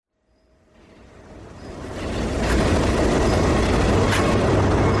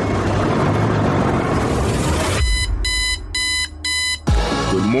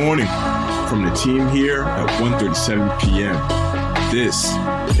morning from the team here at 1:37 p.m. This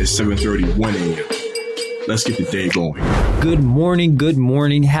is 7:31 a.m. Let's get the day going. Good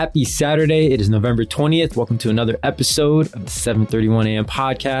morning. Happy Saturday. It is November 20th. Welcome to another episode of the 7:31 a.m.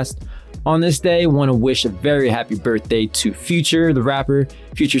 podcast. On this day, I want to wish a very happy birthday to Future, the rapper.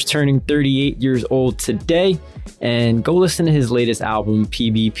 Future's turning 38 years old today. And go listen to his latest album,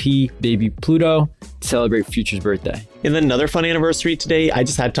 PBP, Baby Pluto, to celebrate Future's birthday. And then another fun anniversary today. I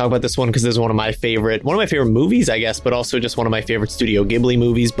just had to talk about this one because this is one of my favorite movies, I guess, but also just one of my favorite Studio Ghibli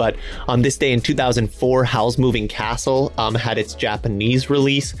movies. But on this day in 2004, Howl's Moving Castle had its Japanese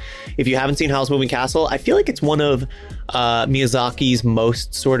release. If you haven't seen Howl's Moving Castle, I feel like it's one of Miyazaki's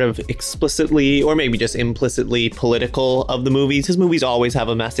most sort of explicitly or maybe just implicitly political of the movies. His movies always have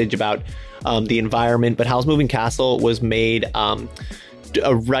a message about the environment, but Howl's Moving Castle was made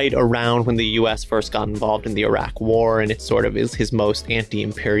right around when the U.S. first got involved in the Iraq War, and it sort of is his most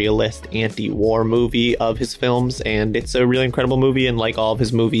anti-imperialist, anti-war movie of his films, and it's a really incredible movie, and like all of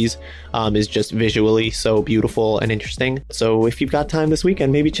his movies, is just visually so beautiful and interesting. So if you've got time this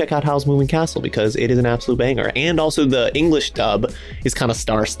weekend, maybe check out Howl's Moving Castle, because it is an absolute banger, and also the English dub is kind of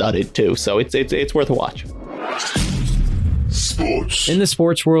star-studded too, so it's worth a watch. Sports. In the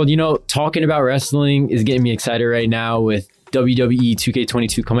sports world, talking about wrestling is getting me excited right now with WWE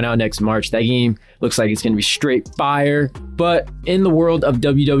 2K22 coming out next March. That game looks like it's going to be straight fire. But in the world of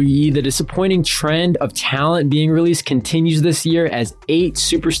WWE, the disappointing trend of talent being released continues this year as 8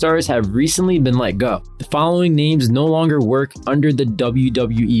 superstars have recently been let go. The following names no longer work under the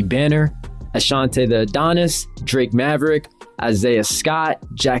WWE banner: Ashante the Adonis, Drake Maverick, Isaiah Scott,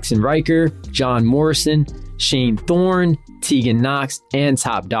 Jackson Riker, John Morrison, Shane Thorne, Tegan Knox, and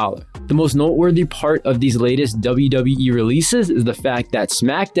Top Dollar. The most noteworthy part of these latest WWE releases is the fact that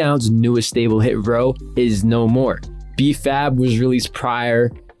SmackDown's newest stable hit row is no more. B-Fab was released prior,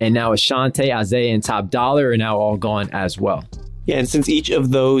 and now Ashante, Isaiah, and Top Dollar are now all gone as well. Yeah, and since each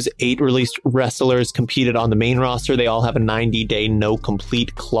of those 8 released wrestlers competed on the main roster, they all have a 90-day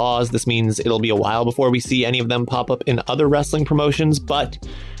no-complete clause. This means it'll be a while before we see any of them pop up in other wrestling promotions, but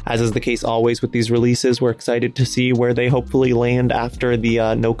as is the case always with these releases, we're excited to see where they hopefully land after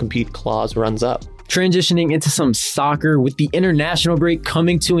the no-compete clause runs up. Transitioning into some soccer, with the international break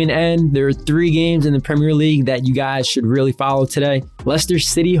coming to an end, there are 3 games in the Premier League that you guys should really follow today. Leicester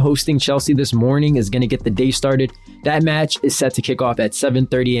City hosting Chelsea this morning is going to get the day started. That match is set to kick off at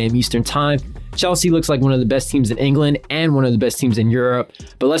 7:30 a.m. Eastern Time. Chelsea looks like one of the best teams in England and one of the best teams in Europe,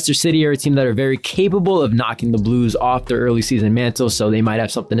 but Leicester City are a team that are very capable of knocking the Blues off their early season mantle, so they might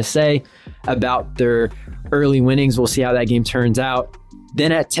have something to say about their early winnings. We'll see how that game turns out.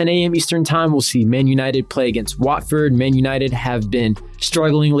 Then at 10 a.m. Eastern Time, we'll see Man United play against Watford. Man United have been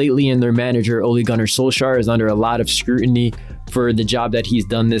struggling lately, and their manager, Ole Gunnar Solskjaer, is under a lot of scrutiny for the job that he's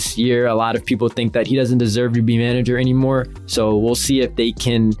done this year. A lot of people think that he doesn't deserve to be manager anymore. So we'll see if they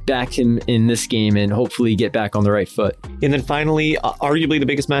can back him in this game and hopefully get back on the right foot. And then finally, arguably the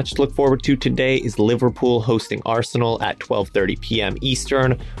biggest match to look forward to today is Liverpool hosting Arsenal at 12:30 p.m.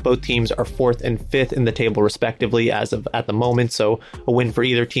 Eastern. Both teams are 4th and 5th in the table respectively as of at the moment. So a win for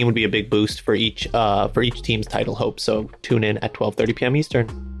either team would be a big boost for each team's title hopes. So tune in at 12:30 p.m.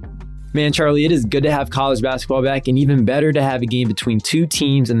 Eastern. Man, Charlie, it is good to have college basketball back, and even better to have a game between 2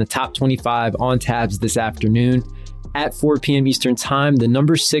 teams in the top 25 on tabs this afternoon. At 4 p.m. Eastern Time, the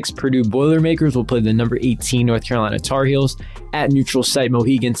number 6 Purdue Boilermakers will play the number 18 North Carolina Tar Heels at neutral site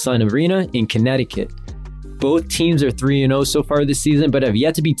Mohegan Sun Arena in Connecticut. Both teams are 3-0 so far this season, but have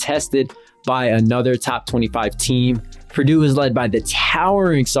yet to be tested by another top 25 team. Purdue is led by the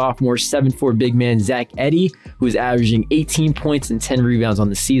towering sophomore 7'4" big man Zach Edey, who is averaging 18 points and 10 rebounds on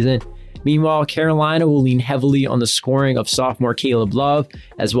the season. Meanwhile, Carolina will lean heavily on the scoring of sophomore Caleb Love,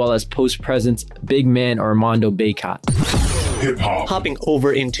 as well as post-presence big man Armando Bacot. Hip-hop. Hopping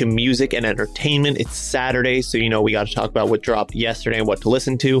over into music and entertainment, it's Saturday, so we got to talk about what dropped yesterday and what to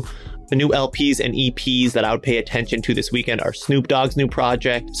listen to. The new LPs and EPs that I would pay attention to this weekend are Snoop Dogg's new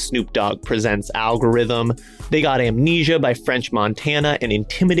project, Snoop Dogg Presents Algorithm. They got Amnesia by French Montana and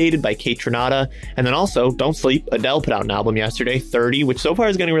Intimidated by Kate Trinata. And then also, don't sleep, Adele put out an album yesterday, 30, which so far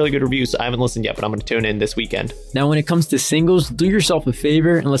is getting really good reviews. I haven't listened yet, but I'm going to tune in this weekend. Now, when it comes to singles, do yourself a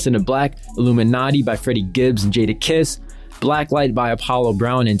favor and listen to Black Illuminati by Freddie Gibbs and Jada Kiss, Blacklight by Apollo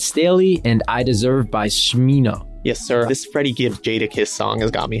Brown and Staley, and I Deserve by Shmino. Yes, sir. This Freddie Gibbs Jada Kiss song has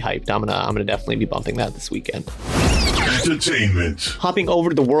got me hyped. I'm gonna definitely be bumping that this weekend. Entertainment. Hopping over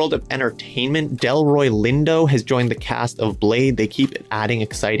to the world of entertainment, Delroy Lindo has joined the cast of Blade. They keep adding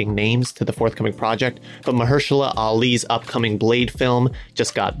exciting names to the forthcoming project, but Mahershala Ali's upcoming Blade film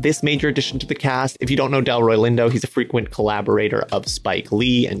just got this major addition to the cast. If you don't know Delroy Lindo, he's a frequent collaborator of Spike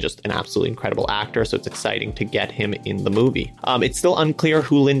Lee and just an absolutely incredible actor, so it's exciting to get him in the movie. It's still unclear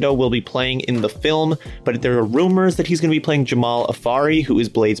who Lindo will be playing in the film, but there are rumors that he's going to be playing Jamal Afari, who is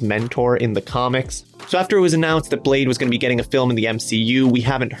Blade's mentor in the comics. So after it was announced that Blade was going to be getting a film in the MCU, we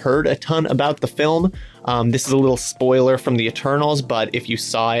haven't heard a ton about the film. This is a little spoiler from the Eternals, but if you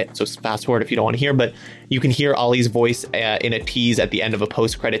saw it, so fast forward if you don't want to hear, but you can hear Ali's voice in a tease at the end of a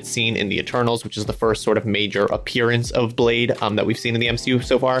post-credit scene in the Eternals, which is the first sort of major appearance of Blade that we've seen in the MCU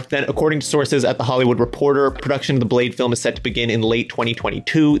so far. Then, according to sources at The Hollywood Reporter, production of the Blade film is set to begin in late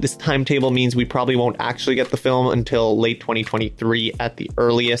 2022. This timetable means we probably won't actually get the film until late 2023 at the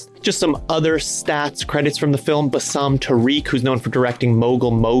earliest. Just some other stats, credits from the film. Bassam Tariq, who's known for directing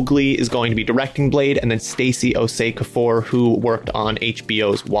Mogul Mowgli, is going to be directing Blade, and then Stacey Osei Kaffour, who worked on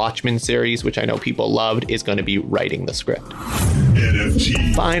HBO's Watchmen series, which I know people loved, is going to be writing the script.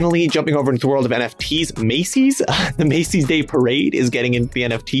 NFT. Finally, jumping over into the world of NFTs, Macy's. The Macy's Day Parade is getting into the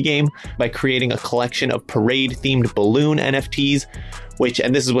NFT game by creating a collection of parade-themed balloon NFTs,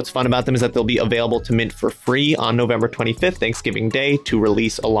 and this is what's fun about them, is that they'll be available to mint for free on November 25th, Thanksgiving Day, to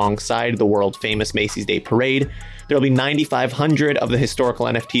release alongside the world-famous Macy's Day Parade. There will be 9,500 of the historical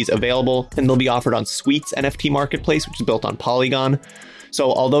NFTs available, and they'll be offered on Sweets NFT Marketplace, which is built on Polygon. So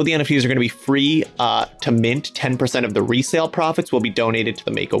although the NFTs are going to be free to mint, 10% of the resale profits will be donated to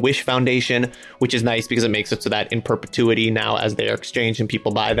the Make-A-Wish Foundation, which is nice because it makes it so that in perpetuity now, as they are exchanged and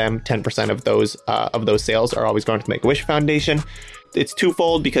people buy them, 10% of those sales are always going to the Make-A-Wish Foundation. It's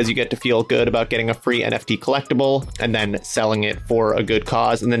twofold because you get to feel good about getting a free NFT collectible and then selling it for a good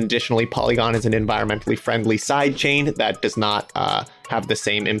cause. And then additionally, Polygon is an environmentally friendly sidechain that does not have the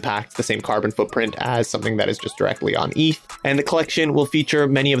same impact, the same carbon footprint as something that is just directly on ETH. And the collection will feature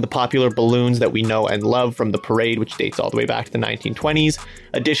many of the popular balloons that we know and love from the parade, which dates all the way back to the 1920s.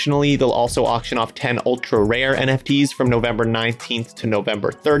 Additionally, they'll also auction off 10 ultra rare NFTs from November 19th to November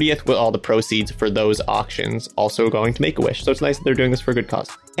 30th, with all the proceeds for those auctions also going to Make-A-Wish. So it's nice that they're doing this for a good cause.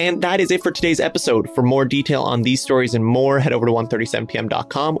 And that is it for today's episode. For more detail on these stories and more, head over to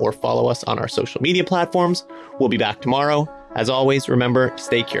 137pm.com or follow us on our social media platforms. We'll be back tomorrow. As always, remember,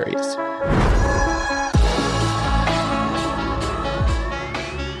 stay curious.